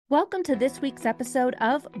Welcome to this week's episode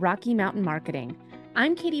of Rocky Mountain Marketing.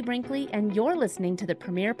 I'm Katie Brinkley, and you're listening to the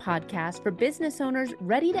premier podcast for business owners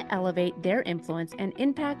ready to elevate their influence and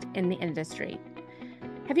impact in the industry.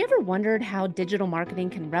 Have you ever wondered how digital marketing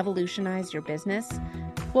can revolutionize your business?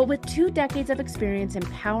 Well, with 2 decades of experience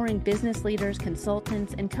empowering business leaders,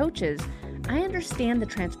 consultants, and coaches, I understand the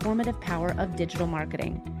transformative power of digital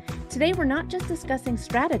marketing. Today, we're not just discussing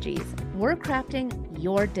strategies, we're crafting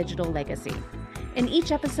your digital legacy. In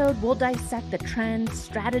each episode, we'll dissect the trends,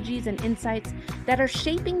 strategies, and insights that are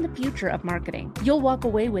shaping the future of marketing. You'll walk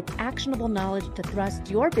away with actionable knowledge to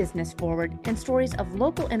thrust your business forward and stories of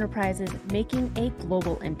local enterprises making a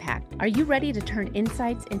global impact. Are you ready to turn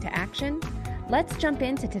insights into action? Let's jump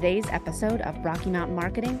into today's episode of Rocky Mountain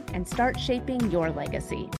Marketing and start shaping your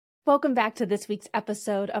legacy. Welcome back to this week's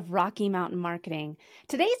episode of Rocky Mountain Marketing.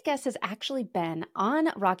 Today's guest has actually been on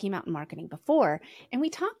Rocky Mountain Marketing before, and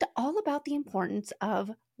we talked all about the importance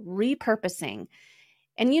of repurposing.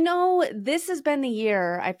 And you know, this has been the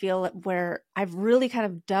year, I feel, where I've really kind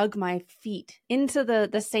of dug my feet into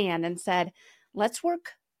the sand and said, let's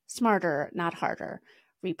work smarter, not harder.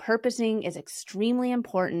 Repurposing is extremely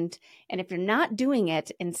important. And if you're not doing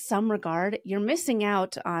it in some regard, you're missing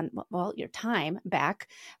out on, well, your time back,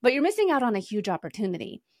 but you're missing out on a huge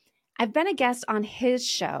opportunity. I've been a guest on his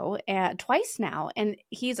show twice now, and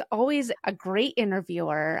he's always a great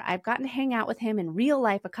interviewer. I've gotten to hang out with him in real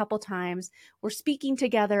life a couple times. We're speaking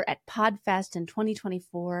together at PodFest in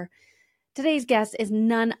 2024. Today's guest is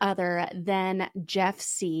none other than Jeff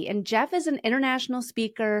Sieh, and Jeff is an international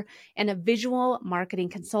speaker and a visual marketing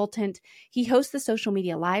consultant. He hosts the Social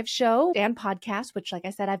Media Live show and podcast, which, like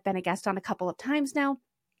I said, I've been a guest on a couple of times now.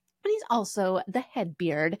 And he's also the head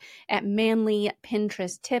beard at Manly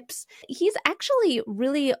Pinterest Tips. He's actually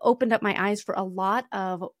really opened up my eyes for a lot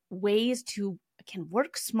of ways to can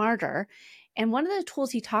work smarter. And one of the tools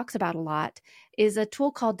he talks about a lot is a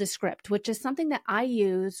tool called Descript, which is something that I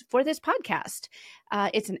use for this podcast.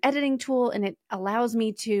 It's an editing tool, and it allows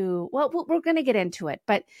me to, well, we're going to get into it,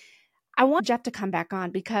 but I want Jeff to come back on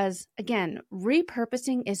because, again,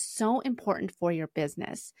 repurposing is so important for your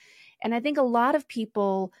business. And I think a lot of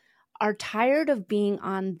people are tired of being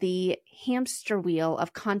on the hamster wheel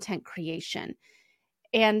of content creation.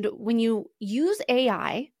 And when you use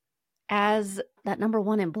AI as that number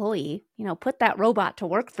one employee, put that robot to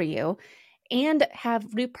work for you and have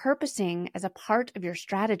repurposing as a part of your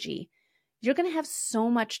strategy, you're going to have so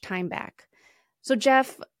much time back. So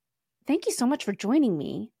Jeff, thank you so much for joining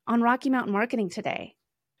me on Rocky Mountain Marketing today.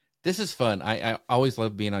 This is fun. I always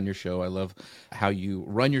love being on your show. I love how you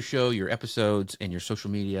run your show, your episodes, and your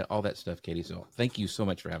social media, all that stuff, Katie. So thank you so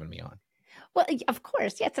much for having me on. Well, of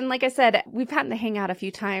course, yes. And like I said, we've had to hang out a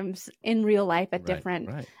few times in real life at different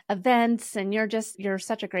events, and you're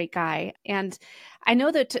such a great guy. And I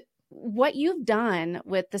know that what you've done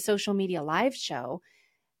with the Social Media Live show,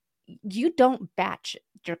 you don't batch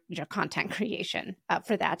your content creation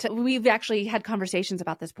for that. We've actually had conversations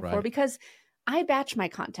about this before because I batch my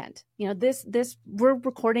content. This we're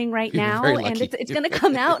recording right now, and it's going to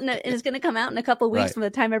come out, and it's going to come out in a couple of weeks from the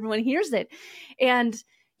time everyone hears it. And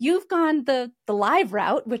you've gone the live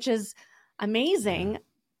route, which is amazing.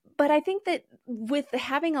 But I think that with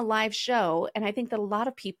having a live show, and I think that a lot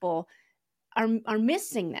of people are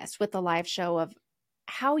missing this with the live show of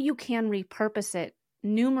how you can repurpose it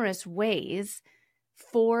numerous ways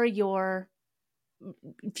for your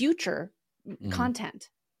future content.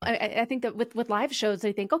 I think that with live shows,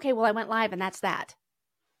 they think, okay, well, I went live and that's that.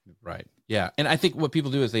 Right. Yeah. And I think what people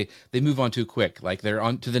do is they move on too quick. Like they're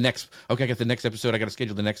on to the next, okay, I got the next episode. I got to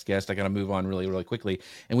schedule the next guest. I got to move on really, really quickly.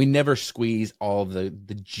 And we never squeeze all the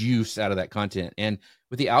juice out of that content. And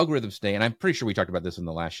with the algorithms today, and I'm pretty sure we talked about this in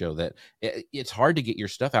the last show, that it's hard to get your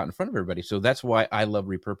stuff out in front of everybody. So that's why I love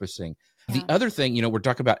repurposing. Yeah. The other thing, we're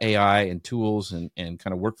talking about AI and tools and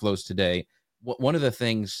kind of workflows today. One of the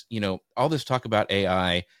things, all this talk about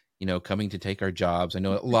AI, coming to take our jobs. I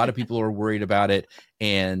know a lot of people are worried about it.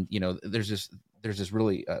 And, there's this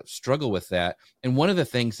really struggle with that. And one of the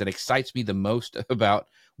things that excites me the most about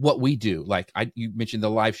what we do, like you mentioned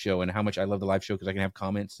the live show and how much I love the live show because I can have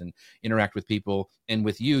comments and interact with people. And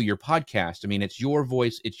with you, your podcast, I mean, it's your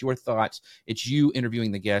voice, it's your thoughts, it's you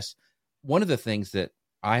interviewing the guests. One of the things that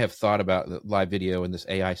I have thought about the live video and this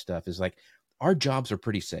AI stuff is like, our jobs are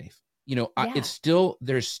pretty safe.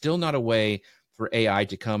 There's still not a way for AI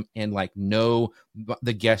to come and know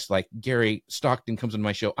the guest. Like Gary Stockton comes on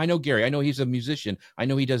my show. I know Gary. I know he's a musician. I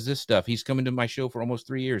know he does this stuff. He's coming to my show for almost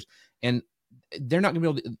 3 years. And they're not going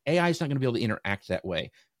to be able to, AI is not going to be able to interact that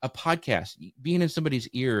way. a podcast, being in somebody's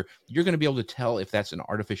ear, you're going to be able to tell if that's an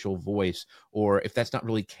artificial voice or if that's not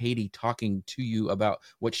really Katie talking to you about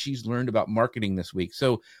what she's learned about marketing this week.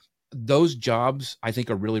 So those jobs I think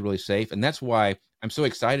are really, really safe. And that's why I'm so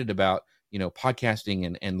excited about,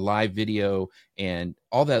 podcasting and live video and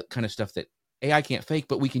all that kind of stuff that AI can't fake,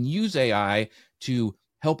 but we can use AI to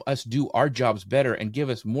help us do our jobs better and give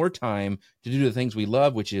us more time to do the things we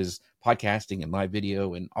love, which is podcasting and live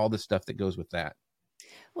video and all the stuff that goes with that.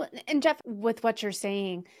 Well, and Jeff, with what you're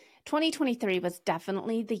saying, 2023 was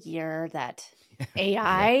definitely the year that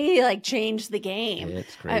AI changed the game.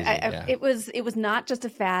 It's crazy. It was not just a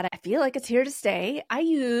fad. I feel like it's here to stay. I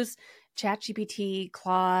use ChatGPT,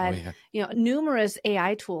 Claude, numerous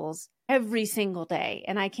AI tools every single day,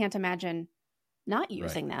 and I can't imagine not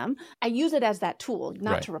using them. I use it as that tool,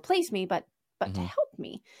 not to replace me, but to help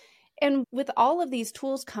me. And with all of these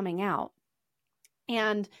tools coming out,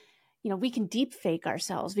 and we can deep fake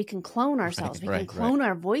ourselves. We can clone ourselves. We can clone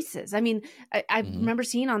our voices. I mean, I remember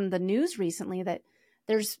seeing on the news recently that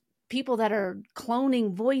there's people that are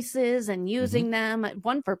cloning voices and using them,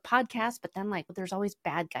 one for podcasts, but then there's always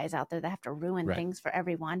bad guys out there that have to ruin things for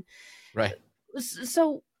everyone. Right.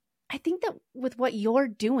 So I think that with what you're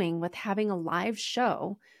doing with having a live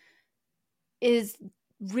show is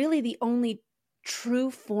really the only true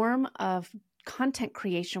form of content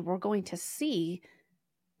creation we're going to see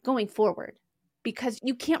going forward, because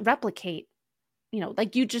you can't replicate,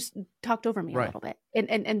 you just talked over me a little bit,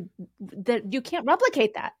 and that you can't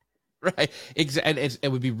replicate that. Right. Exactly.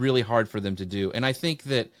 It would be really hard for them to do. And I think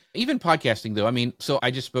that even podcasting, though, so I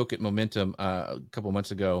just spoke at Momentum a couple months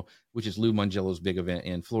ago, which is Lou Mangello's big event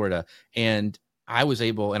in Florida. And I was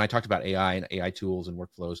able, and I talked about AI and AI tools and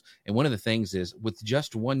workflows. And one of the things is with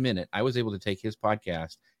just 1 minute, I was able to take his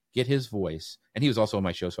podcast, get his voice, and he was also on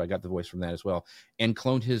my show, so I got the voice from that as well, and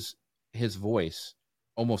cloned his voice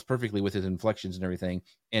almost perfectly with his inflections and everything.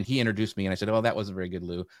 And he introduced me, and I said, "Oh, that wasn't very good,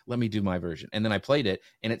 Lou. Let me do my version." And then I played it,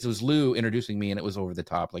 and it was Lou introducing me, and it was over the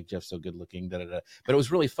top, like Jeff's so good looking, da da da. But it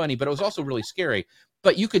was really funny, but it was also really scary.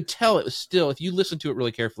 But you could tell it was still, if you listen to it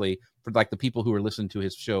really carefully, for the people who were listening to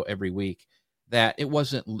his show every week, that it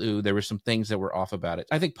wasn't Lou. There were some things that were off about it.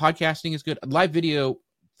 I think podcasting is good. Live video,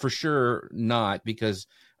 for sure, not, because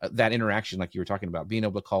that interaction, like you were talking about, being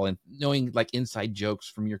able to call in, knowing inside jokes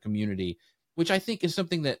from your community, which I think is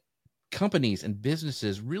something that companies and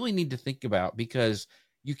businesses really need to think about, because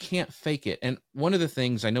you can't fake it. And one of the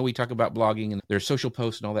things, I know we talk about blogging and there's social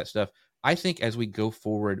posts and all that stuff. I think as we go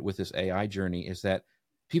forward with this AI journey is that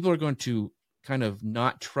people are going to kind of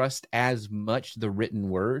not trust as much the written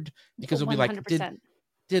word, because it'll be 100%.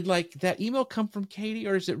 Did that email come from Katie,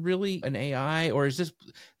 or is it really an AI, or is this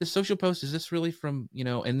social post, is this really from,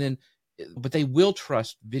 and then, but they will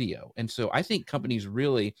trust video. And so I think companies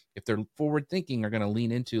really, if they're forward thinking, are going to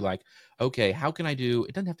lean into okay, how can I do,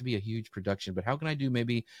 it doesn't have to be a huge production, but how can I do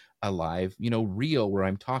maybe a live, reel where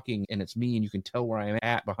I'm talking and it's me and you can tell where I'm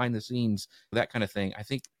at behind the scenes, that kind of thing. I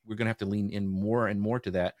think we're going to have to lean in more and more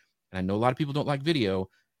to that. And I know a lot of people don't like video,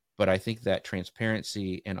 but I think that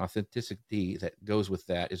transparency and authenticity that goes with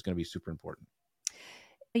that is going to be super important.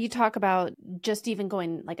 You talk about just even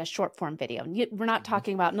going a short form video. We're not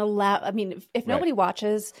talking about if nobody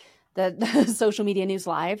watches the social media news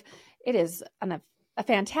live, it is a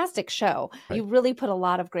fantastic show. Right. You really put a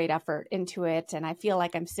lot of great effort into it. And I feel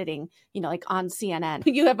like I'm sitting, on CNN.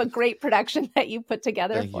 You have a great production that you put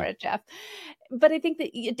together for it, Jeff. But I think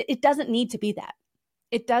that it doesn't need to be that.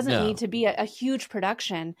 It doesn't need to be a huge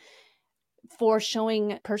production for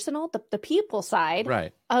showing personal, the people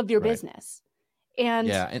side of your business.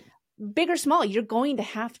 And big or small, you're going to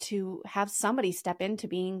have somebody step into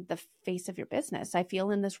being the face of your business, I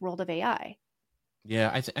feel, in this world of AI.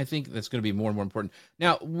 Yeah, I think that's going to be more and more important.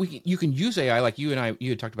 Now, you can use AI, like you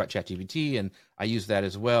had talked about ChatGPT, and I use that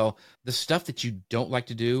as well. The stuff that you don't like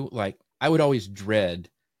to do, I would always dread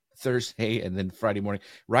Thursday and then Friday morning,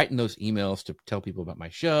 writing those emails to tell people about my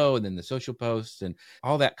show, and then the social posts and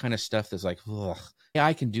all that kind of stuff that's ugh. Yeah,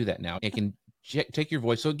 I can do that now. It can take your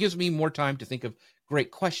voice. So it gives me more time to think of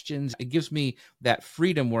great questions. It gives me that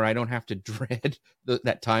freedom where I don't have to dread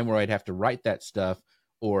that time where I'd have to write that stuff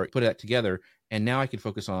or put that together. And now I can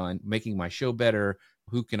focus on making my show better.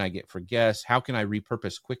 Who can I get for guests? How can I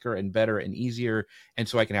repurpose quicker and better and easier? And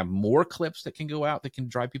so I can have more clips that can go out that can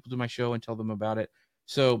drive people to my show and tell them about it.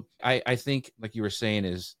 So I think, like you were saying,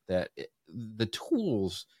 is that the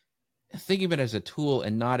tools, thinking of it as a tool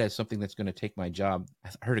and not as something that's going to take my job. I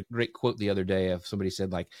heard a great quote the other day of somebody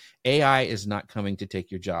said, AI is not coming to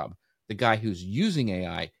take your job. The guy who's using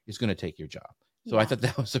AI is going to take your job. So I thought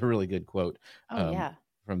that was a really good quote. Oh, yeah.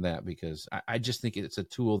 from that, because I just think it's a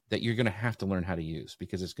tool that you're going to have to learn how to use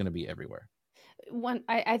because it's going to be everywhere.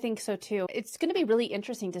 I think so too. It's going to be really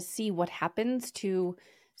interesting to see what happens to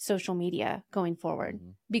social media going forward,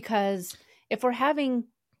 because if we're having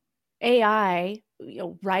AI,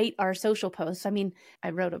 write our social posts. I mean, I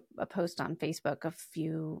wrote a post on Facebook a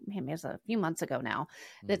few months ago now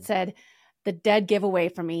that said the dead giveaway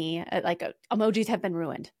for me, emojis have been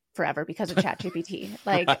ruined forever because of ChatGPT.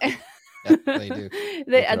 Like, yeah, they do.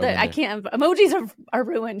 I can't. Emojis are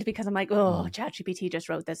ruined because I'm like, ChatGPT just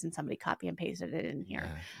wrote this and somebody copy and pasted it in here.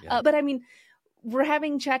 Yeah. But I mean, we're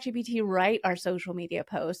having ChatGPT write our social media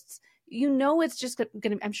posts. It's just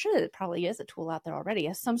going to, I'm sure that it probably is a tool out there already,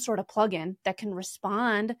 as some sort of plugin that can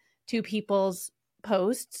respond to people's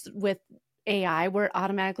posts with AI, where it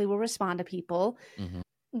automatically will respond to people.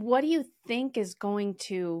 What do you think is going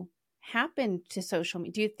to happen to social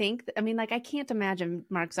media? Do you think, I can't imagine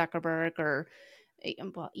Mark Zuckerberg or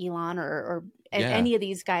Elon or any of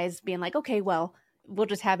these guys being like, okay, well, we'll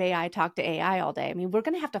just have AI talk to AI all day. I mean, we're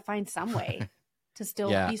going to have to find some way to still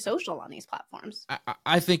be social on these platforms.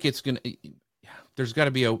 I think it's going to, there's got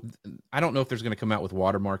to be I don't know if there's going to come out with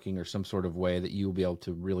watermarking or some sort of way that you'll be able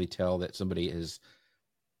to really tell that somebody is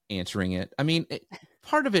answering it. I mean,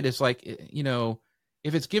 part of it is like,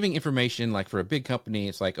 if it's giving information, like for a big company,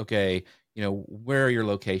 it's like, okay, where are your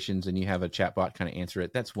locations? And you have a chatbot kind of answer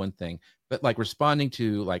it. That's one thing. But like responding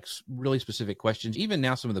to like really specific questions, even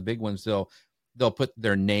now, some of the big ones, they'll put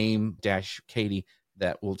their name -Katie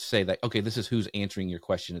that will say that, okay, this is who's answering your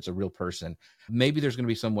question. It's a real person. Maybe there's going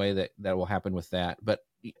to be some way that will happen with that. But,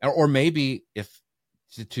 or maybe if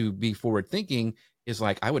to be forward thinking is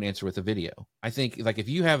like, I would answer with a video. I think like if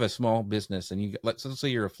you have a small business and let's say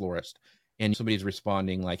you're a florist and somebody's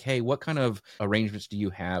responding like, hey, what kind of arrangements do you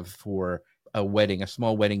have for a wedding, a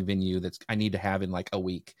small wedding venue I need to have in like a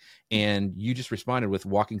week? And you just responded with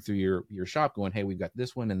walking through your shop going, hey, we've got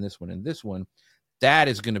this one and this one and this one. That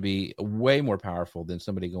is going to be way more powerful than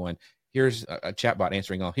somebody going, here's a chatbot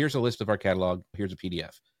answering, here's a list of our catalog, here's a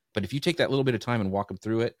PDF. But if you take that little bit of time and walk them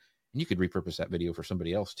through it, and you could repurpose that video for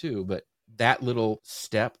somebody else too. But that little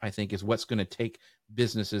step, I think, is what's going to take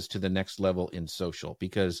businesses to the next level in social,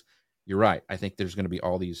 because you're right. I think there's going to be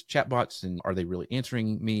all these chatbots, and are they really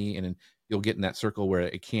answering me? And then you'll get in that circle where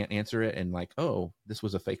it can't answer it. And like, oh, this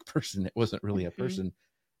was a fake person. It wasn't really a person,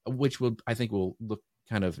 which I think will look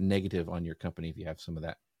kind of negative on your company if you have some of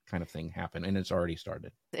that kind of thing happen. And it's already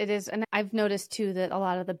started. It is. And I've noticed too that a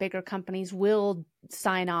lot of the bigger companies will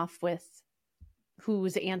sign off with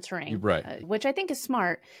who's answering, right? Which I think is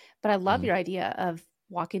smart. But I love your idea of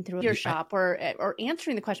walking through your shop or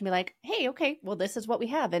answering the question, be like, hey, okay, well, this is what we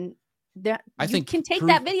have. And I think can take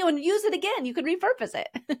that video and use it again. You could repurpose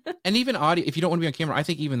it. And even audio, if you don't want to be on camera, I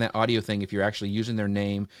think even that audio thing, if you're actually using their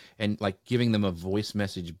name and like giving them a voice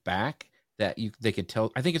message back that they could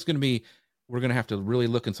tell, I think it's going to be, we're going to have to really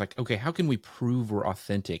look and it's like, okay, how can we prove we're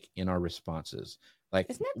authentic in our responses?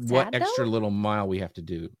 Like what extra little mile we have to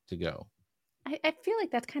do to go. I feel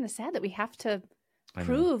like that's kind of sad that we have to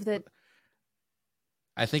prove that.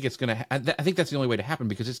 I think it's going to, I think that's the only way to happen,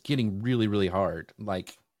 because it's getting really, really hard,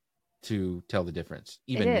 like, to tell the difference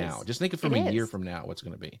even now. Just think from a year from now, what's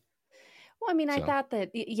going to be. Well, I mean, I thought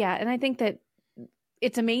that, and I think that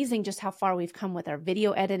it's amazing just how far we've come with our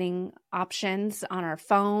video editing options on our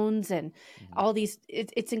phones and all these,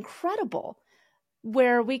 it's incredible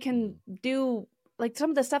where we can do like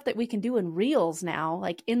some of the stuff that we can do in Reels now,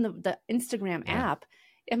 like in the Instagram app.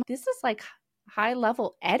 And this is like high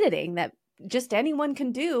level editing that just anyone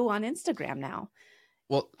can do on Instagram now.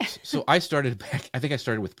 Well, so I think I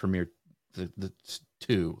started with Premiere the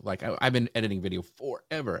 2. Like I've been editing video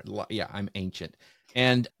forever. Yeah, I'm ancient.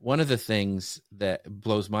 And one of the things that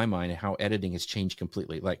blows my mind is how editing has changed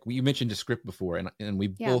completely. Like you mentioned Descript before, and we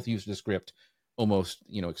both use Descript almost,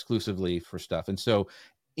 exclusively for stuff. And so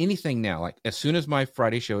anything now, like as soon as my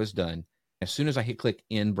Friday show is done, as soon as I hit click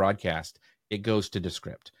in broadcast, it goes to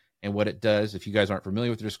Descript. And what it does, if you guys aren't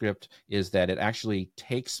familiar with Descript, is that it actually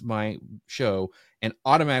takes my show and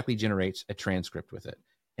automatically generates a transcript with it.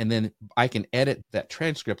 And then I can edit that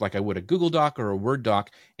transcript like I would a Google Doc or a Word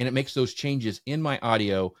doc, and it makes those changes in my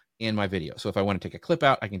audio and my video. So if I want to take a clip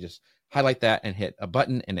out, I can just highlight that and hit a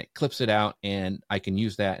button, and it clips it out, and I can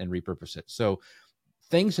use that and repurpose it. So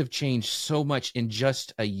things have changed so much in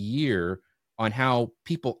just a year on how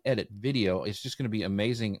people edit video. It's just going to be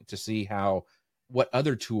amazing to see what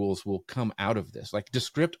other tools will come out of this. Like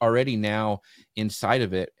Descript already now inside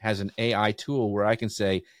of it has an AI tool where I can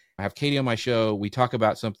say, I have Katie on my show, we talk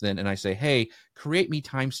about something, and I say, hey, create me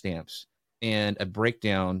timestamps and a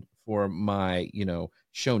breakdown for my,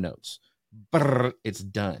 show notes. Brrr, it's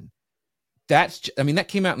done. that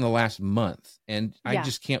came out in the last month, and I Yeah.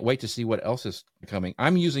 just can't wait to see what else is coming.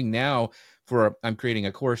 I'm using now I'm creating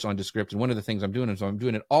a course on Descript, and one of the things I'm doing is I'm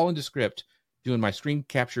doing it all in Descript, doing my screen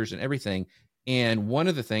captures and everything. And one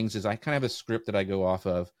of the things is I kind of have a script that I go off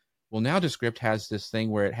of. Well, now Descript has this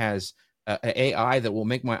thing where it has an AI that will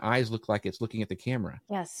make my eyes look like it's looking at the camera.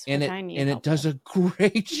 Yes. And which I need it help does with. a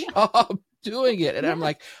great job doing it. And I'm Yeah.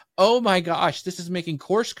 like, oh my gosh, this is making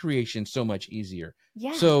course creation so much easier.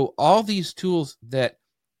 Yeah. So all these tools that,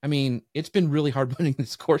 I mean, it's been really hard putting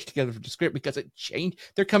this course together for Descript because it changed.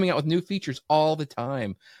 They're coming out with new features all the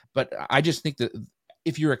time. But I just think that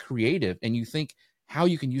if you're a creative and you think how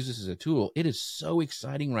you can use this as a tool, it is so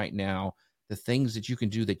exciting right now, the things that you can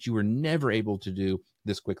do that you were never able to do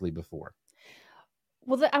this quickly before.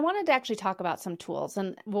 Well, I wanted to actually talk about some tools,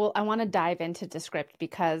 and I want to dive into Descript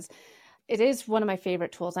because it is one of my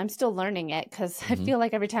favorite tools. I'm still learning it because I feel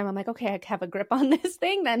like every time I'm like, okay, I have a grip on this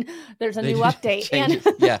thing, then there's a new update. And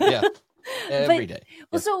yeah. Every day.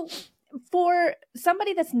 Well, so for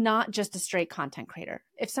somebody that's not just a straight content creator,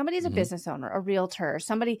 if somebody's a business owner, a realtor,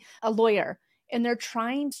 a lawyer, and they're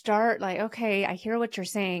trying to start like, okay, I hear what you're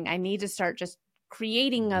saying. I need to start just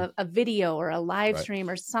creating a video or a live stream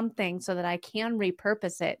or something so that I can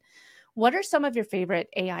repurpose it. What are some of your favorite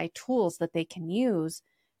AI tools that they can use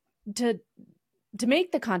to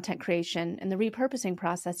make the content creation and the repurposing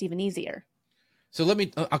process even easier? So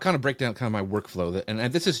I'll kind of break down kind of my workflow,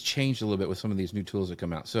 and this has changed a little bit with some of these new tools that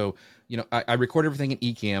come out. So, I record everything in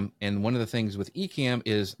Ecamm, and one of the things with Ecamm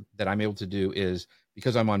is that I'm able to do is,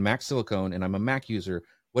 because I'm on Mac Silicone and I'm a Mac user,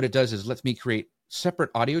 what it does is lets me create separate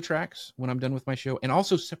audio tracks when I'm done with my show, and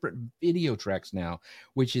also separate video tracks now,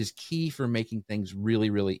 which is key for making things really,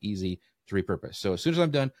 really easy to repurpose. So as soon as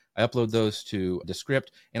I'm done, I upload those to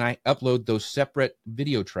Descript, and I upload those separate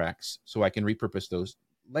video tracks so I can repurpose those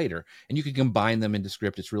later. And you can combine them into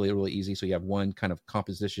Descript. It's really, really easy. So you have one kind of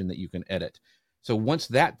composition that you can edit. So once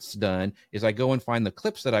that's done, is I go and find the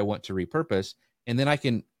clips that I want to repurpose, and then I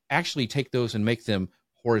can actually take those and make them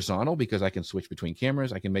horizontal, because I can switch between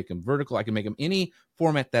cameras. I can make them vertical. I can make them any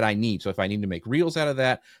format that I need. So if I need to make reels out of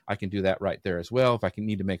that, I can do that right there as well. If I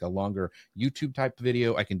need to make a longer YouTube type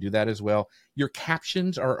video, I can do that as well. Your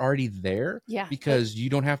captions are already there, because you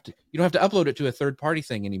don't have to upload it to a third party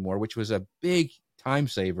thing anymore, which was a big time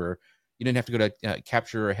saver. You didn't have to go to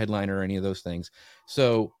Capture or Headliner or any of those things.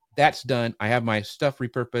 So that's done. I have my stuff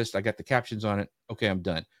repurposed. I got the captions on it. Okay, I'm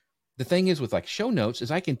done. The thing is with like show notes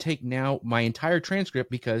is I can take now my entire transcript,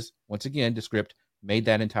 because once again, Descript made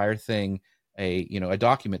that entire thing a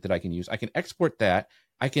document that I can use. I can export that.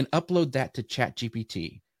 I can upload that to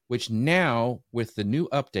ChatGPT, which now with the new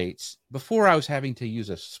updates, before I was having to use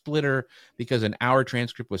a splitter because an hour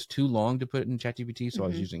transcript was too long to put it in ChatGPT. So I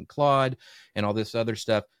was using Claude and all this other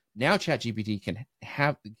stuff. Now ChatGPT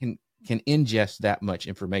can ingest that much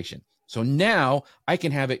information. So now I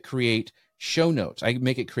can have it create show notes. I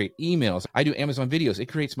make it create emails. I do Amazon videos. It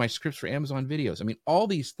creates my scripts for Amazon videos. I mean, all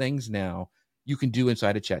these things now you can do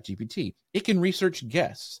inside of ChatGPT. It can research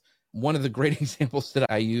guests. One of the great examples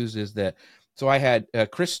that I use is that, so I had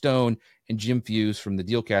Chris Stone and Jim Fuse from the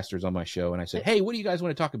Dealcasters on my show, and I said, hey, what do you guys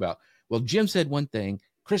want to talk about? Well, Jim said one thing,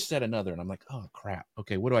 Chris said another, and I'm like, oh, crap.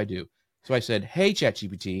 Okay, what do I do? So I said, hey,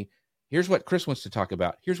 ChatGPT, here's what Chris wants to talk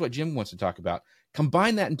about. Here's what Jim wants to talk about.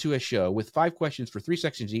 Combine that into a show with 5 questions for 3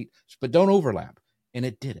 sections each, but don't overlap. And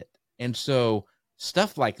it did it. And so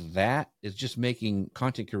stuff like that is just making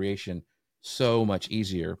content creation so much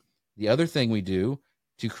easier. The other thing we do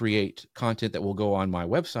to create content that will go on my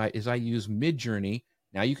website is I use Midjourney.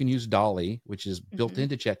 Now you can use Dolly, which is built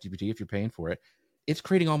into ChatGPT if you're paying for it. It's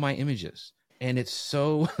creating all my images. And it's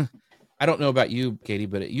so... I don't know about you, Katie,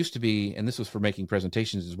 but it used to be, and this was for making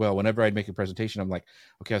presentations as well. Whenever I'd make a presentation, I'm like,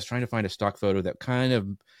 okay, I was trying to find a stock photo that kind of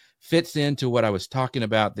fits into what I was talking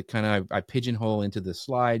about, that kind of I pigeonhole into the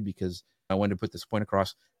slide because I wanted to put this point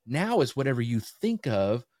across. Now it's whatever you think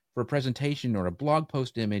of for a presentation or a blog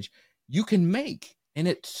post image, you can make. And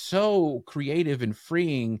it's so creative and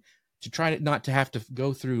freeing to try to not to have to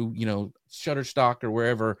go through, Shutterstock or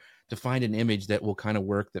wherever to find an image that will kind of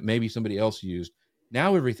work that maybe somebody else used.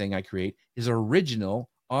 Now everything I create is original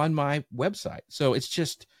on my website. So it's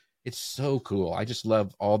so cool. I just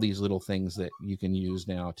love all these little things that you can use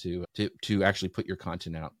now to actually put your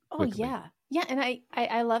content out quickly. Oh, yeah. Yeah. And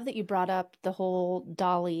I love that you brought up the whole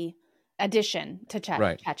Dolly addition to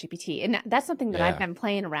ChatGPT. And that's something that I've been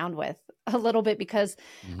playing around with a little bit because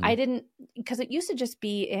because it used to just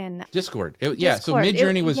be in Discord. So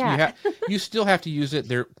Midjourney was, you still have to use it.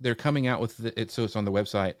 They're coming out with it. So it's on the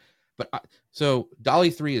website. But so Dolly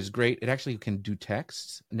 3 is great. It actually can do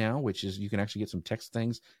texts now, which is you can actually get some text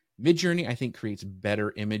things. Midjourney, I think, creates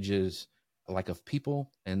better images like of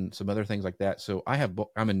people and some other things like that. So I have,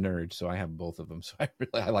 I'm a nerd, so I have both of them. So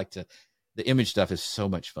I like to, the image stuff is so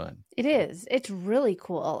much fun. It is. It's really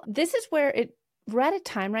cool. This is where we're at a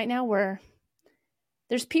time right now where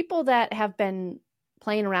there's people that have been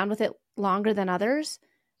playing around with it longer than others,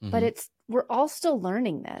 but we're all still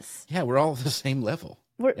learning this. Yeah, we're all at the same level.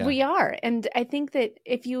 We are. And I think that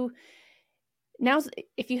if you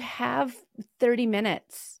have 30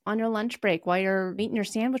 minutes on your lunch break while you're eating your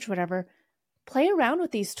sandwich, whatever, play around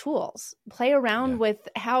with these tools, play around with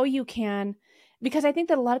how you can, because I think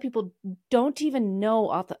that a lot of people don't even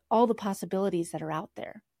know all the possibilities that are out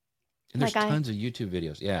there. And there's tons of YouTube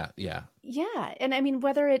videos. Yeah. Yeah. And I mean,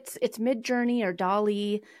 whether it's Midjourney or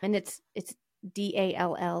Dolly, and it's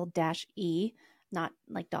DALL-E, not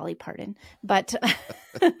like Dolly Parton, but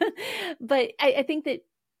but I think that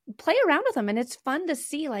play around with them, and it's fun to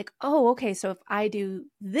see like, oh, okay, so if I do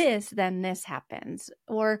this, then this happens.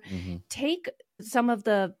 Or take some of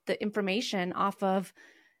the information off of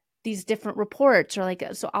these different reports, or like,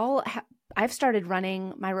 so I've started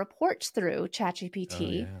running my reports through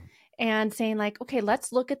ChatGPT. And saying like, okay,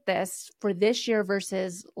 let's look at this for this year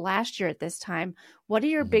versus last year at this time. What are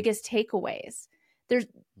your biggest takeaways?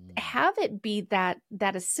 Have it be that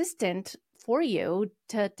assistant for you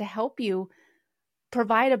to help you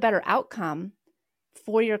provide a better outcome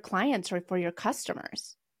for your clients or for your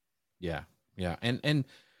customers. Yeah. And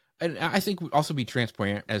I think also be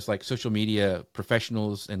transparent as like social media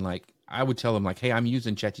professionals, and like I would tell them like, hey, I'm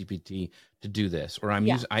using ChatGPT to do this, or I'm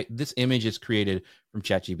using this image is created from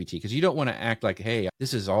ChatGPT, because you don't want to act like, hey,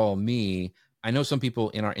 this is all me. I know some people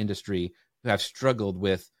in our industry who have struggled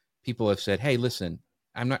with, people have said, hey, listen,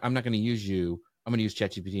 I'm not going to use you. I'm going to use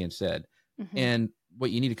ChatGPT instead. And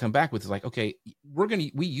what you need to come back with is like, okay,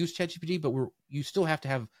 we use ChatGPT, but you still have to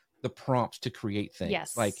have the prompts to create things.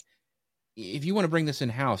 Yes. Like if you want to bring this in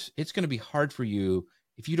house, it's going to be hard for you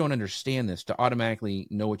if you don't understand this to automatically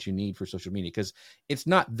know what you need for social media, because it's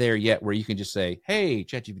not there yet where you can just say, hey,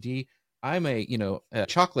 ChatGPT, I'm a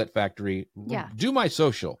chocolate factory. Do my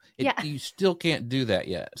social. You still can't do that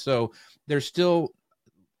yet. So there's still,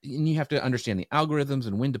 and you have to understand the algorithms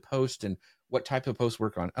and when to post and what type of posts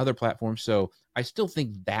work on other platforms. So I still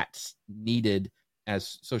think that's needed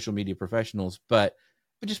as social media professionals, but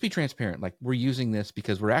just be transparent. Like, we're using this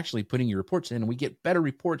because we're actually putting your reports in, and we get better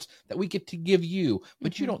reports that we get to give you,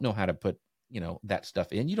 but you don't know how to put, that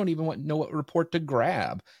stuff in. You don't even know what report to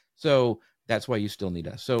grab. So that's why you still need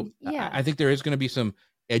us. So I think there is going to be some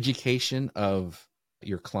education of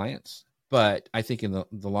your clients, but I think in the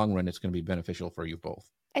long run, it's going to be beneficial for you both.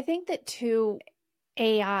 I think that too,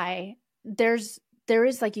 AI, there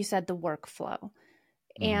is, like you said, the workflow.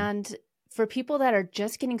 And for people that are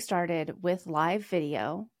just getting started with live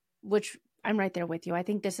video, which I'm right there with you, I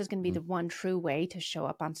think this is going to be the one true way to show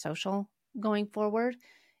up on social going forward,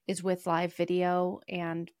 is with live video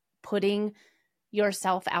and putting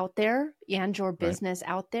yourself out there and your business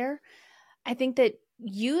out there. I think that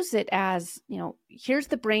use it as, here's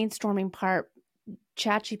the brainstorming part.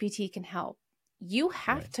 ChatGPT can help. You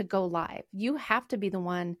have to go live. You have to be the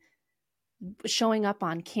one showing up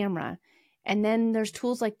on camera. And then there's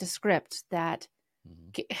tools like Descript that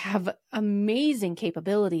have amazing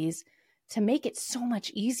capabilities to make it so much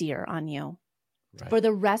easier on you for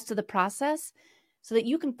the rest of the process, so that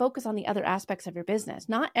you can focus on the other aspects of your business.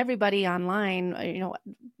 Not everybody online,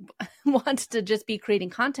 wants to just be creating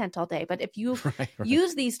content all day. But if you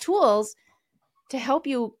use these tools to help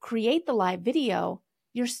you create the live video,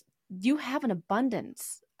 you have an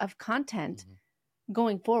abundance of content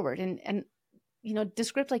going forward. And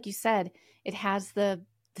Descript, like you said, it has the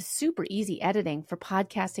super easy editing for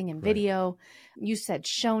podcasting and video. You said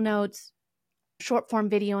show notes, short form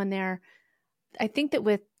video in there. I think that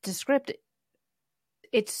with Descript,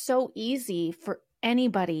 it's so easy for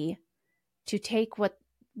anybody to take what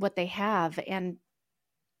they have and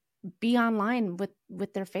be online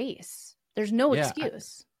with their face. There's no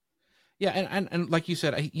excuse. And like you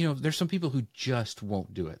said, there's some people who just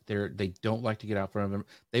won't do it. They don't like to get out front of them.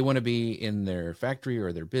 They want to be in their factory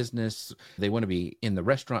or their business. They want to be in the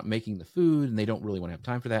restaurant making the food, and they don't really want to have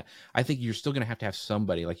time for that. I think you're still going to have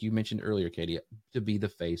somebody, like you mentioned earlier, Katie, to be the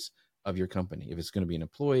face of your company. If it's going to be an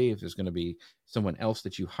employee, if there's going to be someone else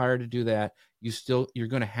that you hire to do that, you're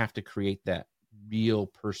going to have to create that real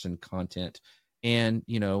person content, and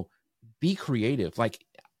be creative. Like,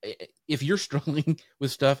 if you're struggling with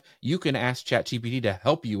stuff, you can ask ChatGPT to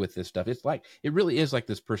help you with this stuff. It really is like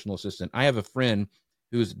this personal assistant. I have a friend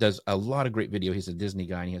who does a lot of great video. He's a Disney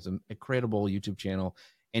guy, and he has an incredible YouTube channel,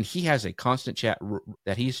 and he has a constant chat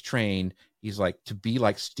that he's trained. He's like to be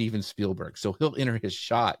like Steven Spielberg. So he'll enter his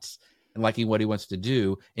shots and liking what he wants to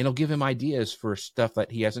do. And it'll give him ideas for stuff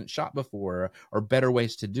that he hasn't shot before or better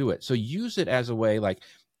ways to do it. So use it as a way, like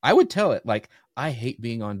I would tell it, like, I hate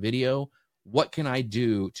being on video. What can I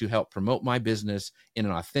do to help promote my business in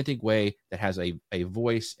an authentic way that has a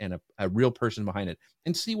voice and a real person behind it,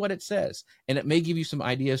 and see what it says. And it may give you some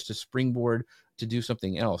ideas to springboard to do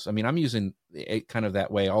something else. I mean, I'm using it kind of that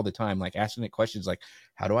way all the time, like asking it questions like,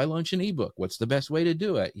 how do I launch an ebook? What's the best way to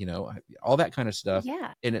do it? You know, all that kind of stuff.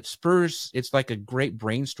 Yeah. And it spurs, it's like a great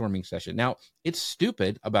brainstorming session. Now, it's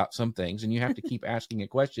stupid about some things, and you have to keep asking it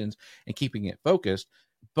questions and keeping it focused,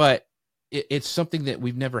 but it's something that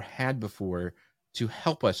we've never had before to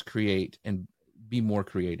help us create and be more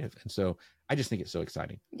creative. And so I just think it's so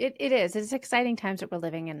exciting. It is. It's exciting times that we're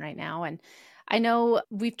living in right now. And I know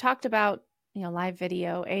we've talked about, live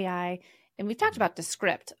video, AI, and we've talked about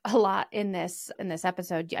Descript a lot in this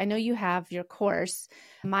episode. I know you have your course.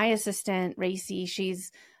 My assistant, Racy,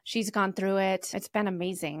 she's gone through it. It's been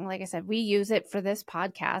amazing. Like I said, we use it for this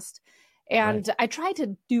podcast. And right. I try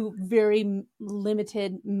to do very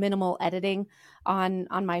limited, minimal editing on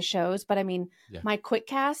my shows. But I mean, my quick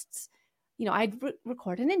casts, I'd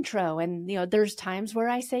record an intro, and, there's times where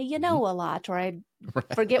I say, a lot, or I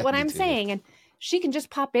forget what I'm saying. And she can just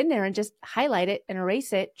pop in there and just highlight it and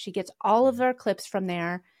erase it. She gets all of our clips from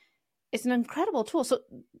there. It's an incredible tool. So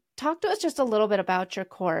talk to us just a little bit about your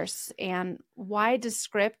course and why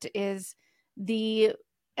Descript is the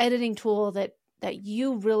editing tool that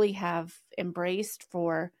you really have embraced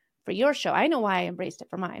for your show. I know why I embraced it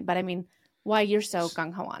for mine, but I mean, why you're so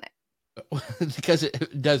gung-ho on it. Because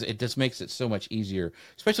it just makes it so much easier,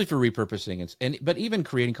 especially for repurposing but even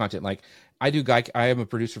creating content. Like I am a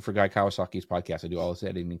producer for Guy Kawasaki's podcast. I do all this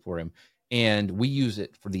editing for him, and we use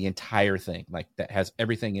it for the entire thing. Like that has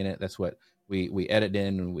everything in it. That's what we edit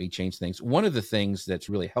in, and we change things. One of the things that's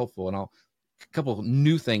really helpful, and a couple of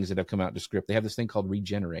new things that have come out to Script. They have this thing called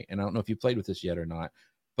Regenerate. And I don't know if you played with this yet or not,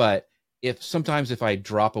 but if I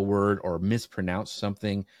drop a word or mispronounce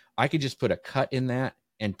something, I could just put a cut in that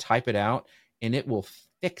and type it out, and it will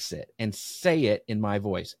fix it and say it in my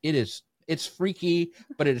voice. It's freaky,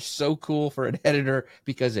 but it is so cool for an editor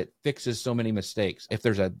because it fixes so many mistakes. If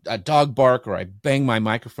there's a dog bark or I bang my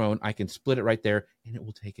microphone, I can split it right there and it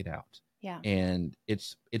will take it out. Yeah. And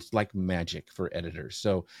it's like magic for editors.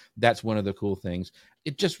 So that's one of the cool things.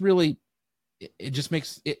 It just really, it just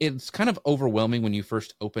makes it's kind of overwhelming when you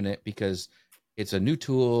first open it because it's a new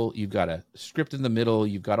tool. You've got a script in the middle.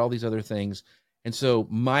 You've got all these other things. And so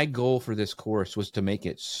my goal for this course was to make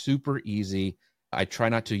it super easy. I try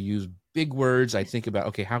not to use big words. I think about,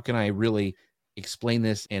 okay, how can I really explain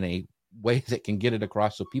this in a way that can get it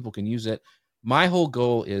across so people can use it? My whole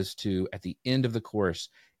goal is to, at the end of the course,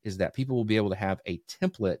 is that people will be able to have a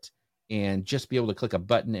template and just be able to click a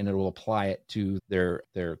button and it will apply it to their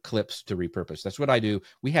clips to repurpose. That's what I do.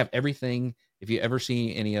 We have everything. If you ever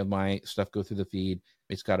see any of my stuff go through the feed,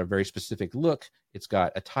 it's got a very specific look. It's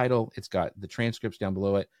got a title. It's got the transcripts down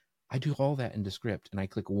below it. I do all that in Descript, and I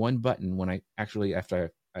click one button when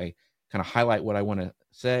after I kind of highlight what I want to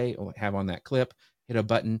say or have on that clip, hit a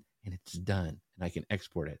button, and it's done, and I can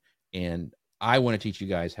export it. And I want to teach you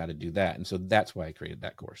guys how to do that. And so that's why I created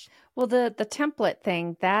that course. Well, the template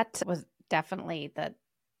thing, that was definitely the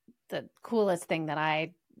coolest thing that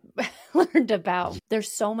I learned about.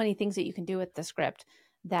 There's so many things that you can do with Descript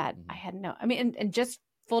that I had I mean, and just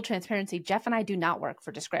full transparency, Jeff and I do not work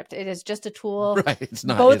for Descript. It is just a tool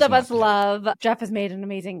both of us love. Jeff has made an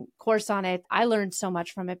amazing course on it. I learned so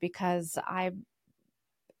much from it because I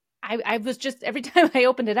was just, every time I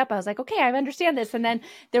opened it up, I was like, okay, I understand this. And then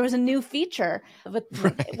there was a new feature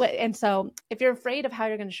and so if you're afraid of how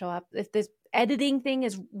you're going to show up, if this editing thing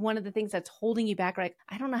is one of the things that's holding you back, like,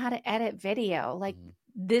 I don't know how to edit video, like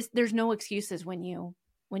there's no excuses when you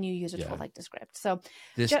use a tool like Descript. So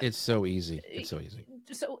it's so easy. It's so easy.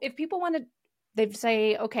 So if people want to, they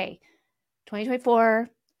say, okay, 2024,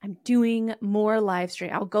 I'm doing more live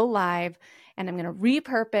stream. I'll go live and I'm going to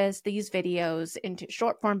repurpose these videos into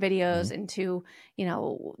short form videos, into,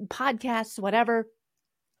 podcasts, whatever.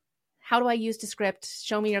 How do I use Descript?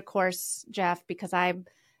 Show me your course, Jeff, because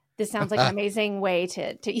this sounds like an amazing way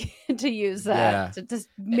to use to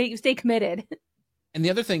stay committed. And the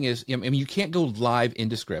other thing is, I mean, you can't go live in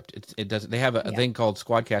Descript. It doesn't. They have a thing called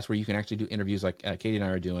Squadcast where you can actually do interviews like Katie and I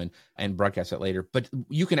are doing and broadcast that later. But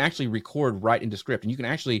you can actually record right in Descript, and you can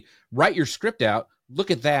actually write your script out, look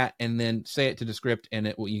at that, and then say it to Descript,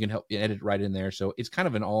 and you can help edit it right in there. So it's kind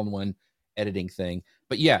of an all-in-one editing thing.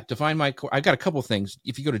 But yeah, to find my course, I've got a couple things.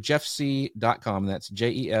 If you go to jeffsieh.com, that's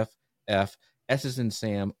JEFF, S as in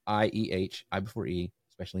Sam, IEH, I before E,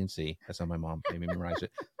 especially in Sieh. That's how my mom made me memorize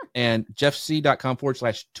it. And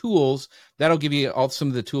jeffsieh.com/tools. That'll give you all some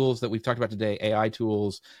of the tools that we've talked about today, AI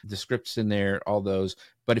tools, Descript's in there, all those.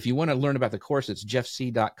 But if you want to learn about the course, it's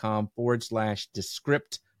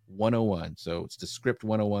jeffsieh.com/Descript 101. So it's Descript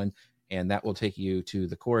 101. And that will take you to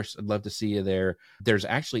the course. I'd love to see you there. There's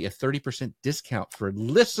actually a 30% discount for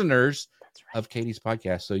listeners of Katie's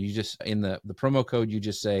podcast. So you just, in the promo code, you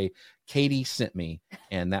just say, Katie sent me,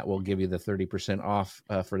 and that will give you the 30% off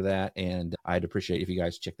for that. And I'd appreciate if you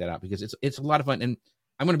guys check that out, because it's a lot of fun. And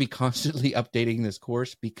I'm going to be constantly updating this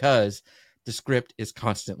course because Descript is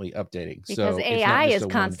constantly updating. Because so AI is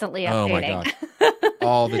constantly updating. Oh my gosh.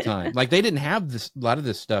 All the time. Like, they didn't have a lot of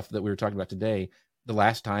this stuff that we were talking about today the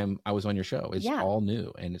last time I was on your show. It's all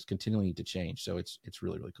new, and it's continuing to change. So it's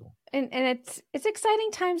really, really cool. And it's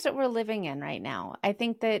exciting times that we're living in right now. I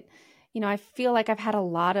think that, I feel like I've had a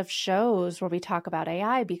lot of shows where we talk about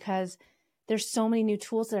AI because there's so many new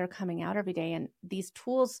tools that are coming out every day. And these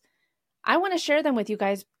tools, I want to share them with you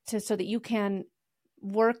guys so that you can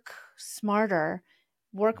work smarter,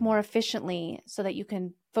 work more efficiently, so that you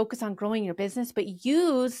can focus on growing your business, but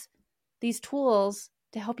use these tools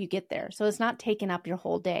to help you get there. So it's not taking up your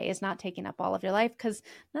whole day. It's not taking up all of your life, because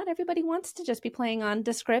not everybody wants to just be playing on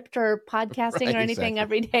Descript or podcasting or anything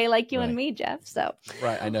every day like you and me, Jeff. So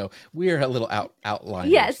I know we are a little outliners.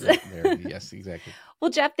 Yes. There. Yes, exactly. Well,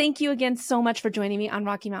 Jeff, thank you again so much for joining me on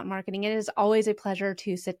Rocky Mountain Marketing. It is always a pleasure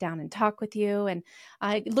to sit down and talk with you, and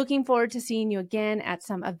looking forward to seeing you again at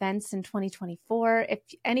some events in 2024. If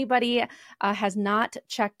anybody has not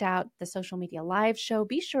checked out the Social Media Live show,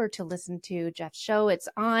 be sure to listen to Jeff's show. It's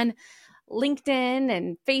on LinkedIn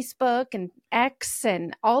and Facebook and X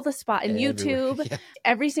and all the spot and YouTube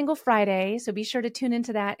every single Friday. So be sure to tune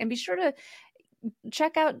into that, and be sure to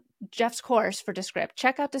check out Jeff's course for Descript.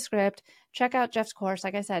 Check out Descript. Check out Jeff's course.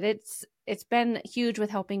 Like I said, it's been huge with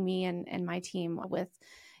helping me and my team with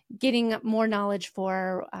getting more knowledge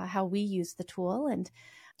for how we use the tool. And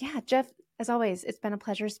yeah, Jeff, as always, it's been a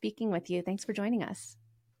pleasure speaking with you. Thanks for joining us.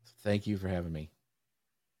 Thank you for having me.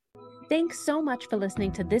 Thanks so much for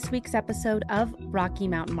listening to this week's episode of Rocky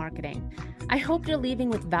Mountain Marketing. I hope you're leaving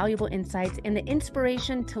with valuable insights and the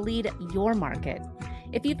inspiration to lead your market.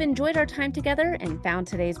 If you've enjoyed our time together and found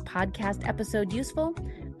today's podcast episode useful,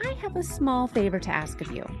 I have a small favor to ask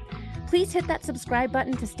of you. Please hit that subscribe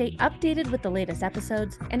button to stay updated with the latest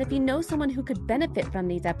episodes. And if you know someone who could benefit from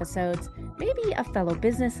these episodes, maybe a fellow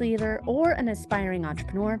business leader or an aspiring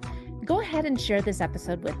entrepreneur, go ahead and share this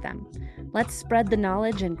episode with them. Let's spread the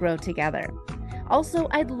knowledge and grow together. Also,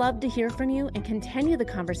 I'd love to hear from you and continue the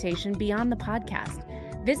conversation beyond the podcast.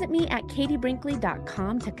 Visit me at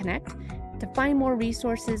katiebrinkley.com to connect, to find more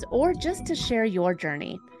resources, or just to share your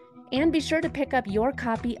journey. And be sure to pick up your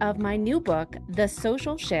copy of my new book, The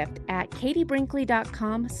Social Shift, at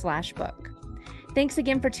katiebrinkley.com/book. Thanks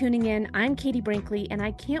again for tuning in. I'm Katie Brinkley, and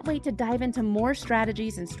I can't wait to dive into more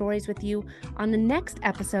strategies and stories with you on the next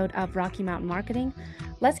episode of Rocky Mountain Marketing.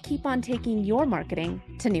 Let's keep on taking your marketing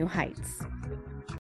to new heights.